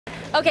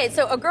Okay,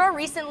 so a girl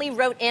recently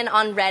wrote in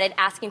on Reddit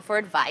asking for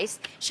advice.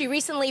 She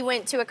recently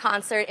went to a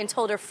concert and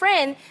told her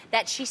friend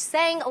that she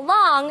sang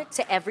along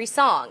to every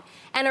song.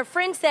 And her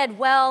friend said,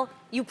 well,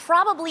 you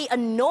probably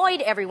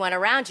annoyed everyone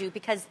around you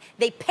because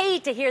they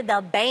paid to hear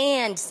the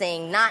band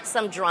sing, not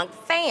some drunk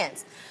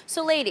fans.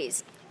 So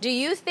ladies, do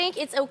you think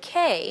it's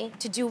okay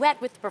to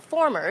duet with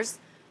performers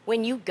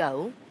when you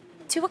go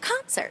to a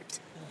concert?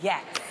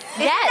 Yes.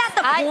 Isn't that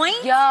the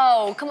point?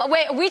 Yo, come on.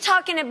 Wait, are we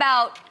talking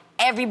about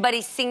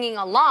everybody singing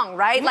along,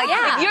 right? Like,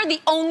 if you're the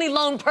only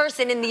lone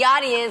person in the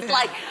audience,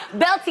 like,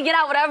 belting it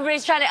out what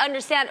everybody's trying to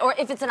understand, or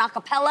if it's an a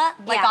cappella,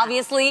 like,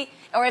 obviously,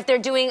 or if they're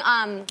doing,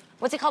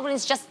 what's it called when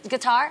it's just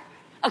guitar?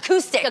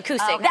 Acoustic.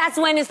 Acoustic. That's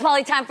when it's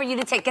probably time for you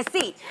to take a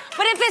seat.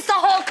 But if it's the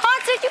whole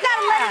concert, you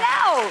gotta let it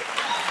out.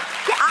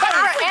 Yeah,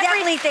 I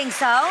definitely think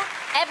so.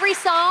 Every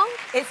song?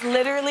 It's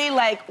literally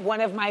like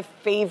one of my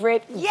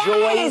favorite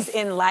joys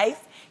in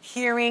life.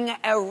 Hearing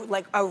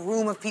a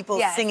room of people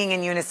singing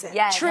in unison.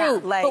 Yes. True.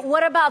 But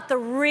what about the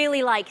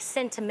really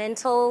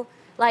sentimental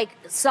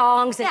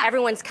songs and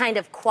everyone's kind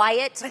of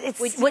quiet? But it's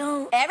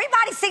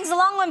everybody sings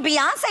along when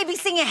Beyonce be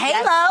singing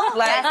Halo.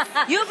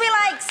 You'll be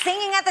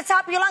singing at the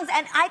top of your lungs,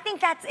 and I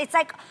think it's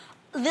like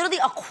literally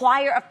a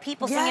choir of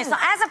people singing. So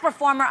as a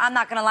performer, I'm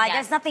not gonna lie,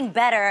 there's nothing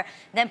better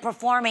than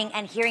performing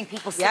and hearing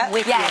people sing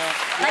with you.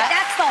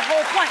 That's the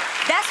whole point.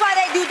 That's why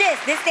they do this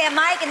their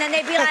mic, and then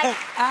they be like,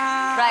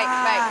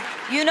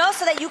 right. You know,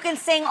 so that you can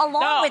sing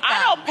along with them.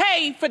 I don't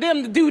pay for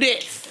them to do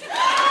this.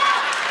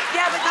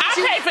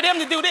 I pay for them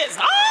to do this.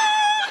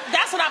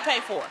 That's what I pay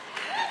for.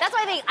 That's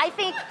what I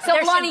think. So,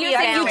 Lonnie, you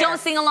think you don't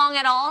sing along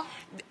at all?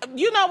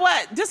 You know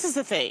what? This is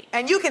the thing.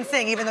 And you can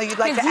sing, even though you'd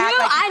like to act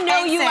like I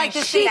know you like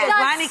to sing. She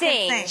does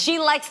sing. She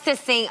likes to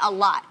sing a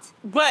lot.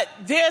 But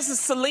there's a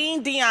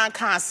Celine Dion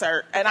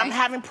concert, and I'm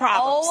having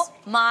problems. Oh,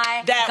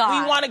 my that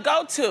God. we want to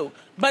go to.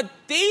 But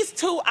these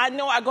two, I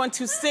know, are going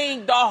to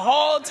sing the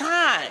whole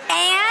time.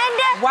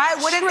 And why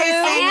wouldn't they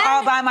sing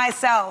all by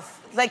myself?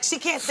 Like they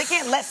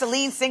can't let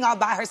Celine sing all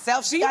by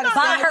herself. She got to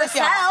by sing with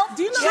y'all. herself.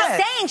 Do you know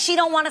She's saying she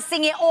don't want to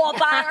sing it all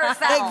by herself.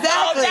 Exactly.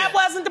 No, that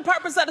wasn't the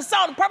purpose of the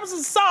song. The purpose of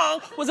the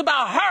song was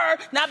about her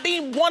not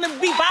wanting to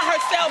be by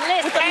herself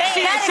with a man.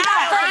 That is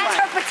not her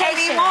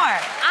interpretation.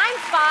 I'm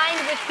fine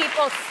with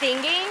people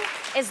singing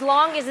as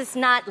long as it's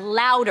not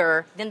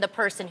louder than the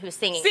person who's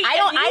singing. See, I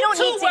don't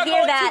need to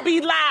hear that. To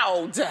be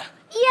loud.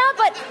 Yeah,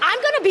 but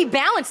I'm gonna be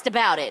balanced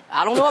about it.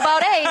 I don't know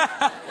about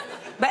A.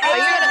 But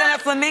Adrian's gonna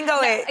flamingo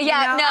it.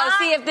 Yeah,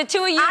 see, if the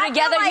two of you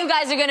together, you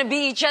guys are gonna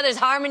be each other's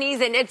harmonies,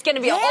 and it's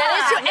gonna be a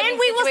whole and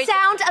we will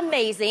sound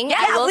amazing.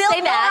 Yeah, we'll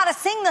know how to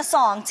sing the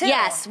song, too.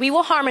 Yes, we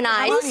will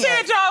harmonize. Who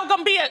said y'all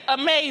gonna be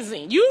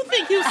amazing? You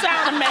think you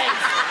sound amazing.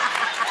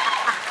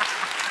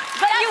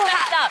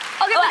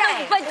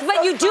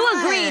 But you do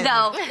agree,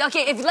 though.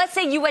 Okay, if let's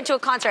say you went to a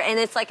concert and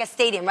it's like a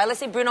stadium, right? Let's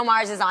say Bruno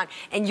Mars is on,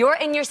 and you're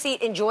in your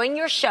seat enjoying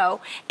your show,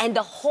 and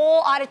the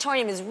whole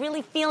auditorium is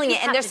really feeling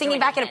it, and they're singing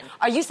back at him.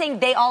 Are you saying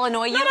they all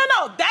annoy you?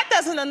 No. That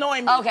doesn't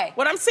annoy me. Okay.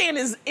 What I'm saying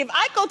is, if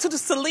I go to the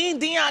Celine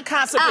Dion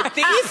concert with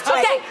these two,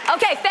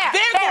 okay, fair.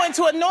 They're going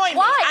to annoy me.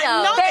 Why?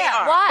 I know they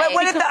are. Why? But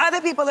what if the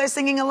other people are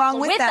singing along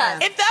with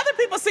them? If the other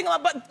people sing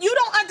along, but you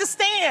don't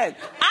understand.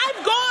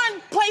 I've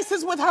gone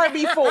places with her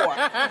before.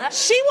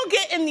 She will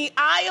get in the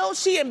aisle.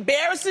 She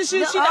embarrasses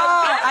you. She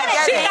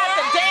got the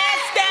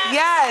dance step.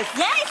 Yes.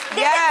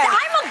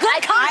 I'm a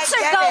good concert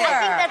goer. I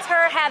think that's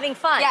her having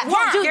fun. Yeah.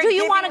 Well, do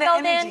you want to the go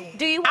energy. then?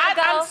 Do you want to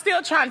go? I'm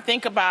still trying to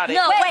think about it.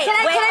 No, wait, can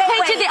I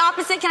paint you the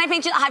opposite? Can I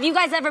paint you? Have you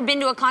guys ever been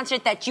to a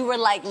concert that you were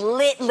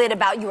lit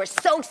about? You were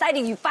so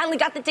excited. You finally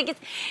got the tickets.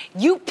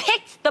 You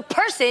picked the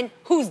person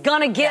who's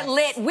gonna get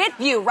lit with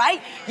you,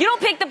 right? You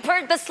don't pick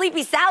the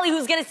sleepy Sally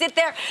who's gonna sit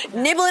there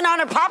nibbling on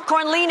her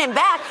popcorn, leaning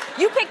back.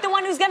 You pick the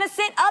one who's gonna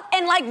sit up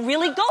and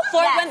really go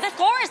for it when the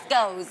chorus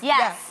goes.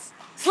 Yes.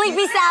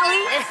 Sleepy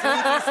Sally.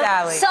 Sleepy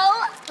Sally. So,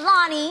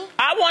 Lonnie,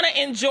 I want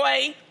to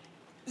enjoy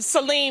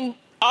Celine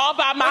all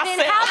by myself.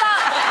 Then how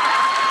about...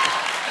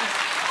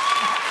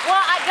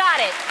 Well, I got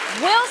it.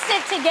 We'll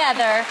sit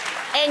together,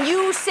 and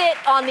you sit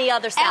on the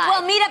other side. and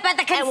we'll meet up at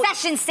the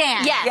concession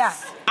stand.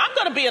 Yes. I'm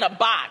going to be in a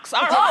box.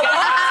 All right.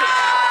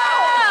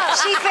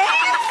 She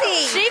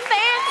fancy. She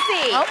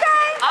fancy.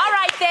 Okay. All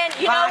right, then.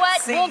 You know what?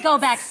 Boxing. We'll go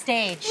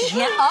backstage.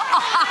 Yeah.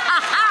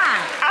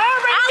 I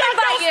already got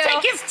those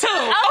tickets, too.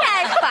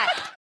 Okay, fine.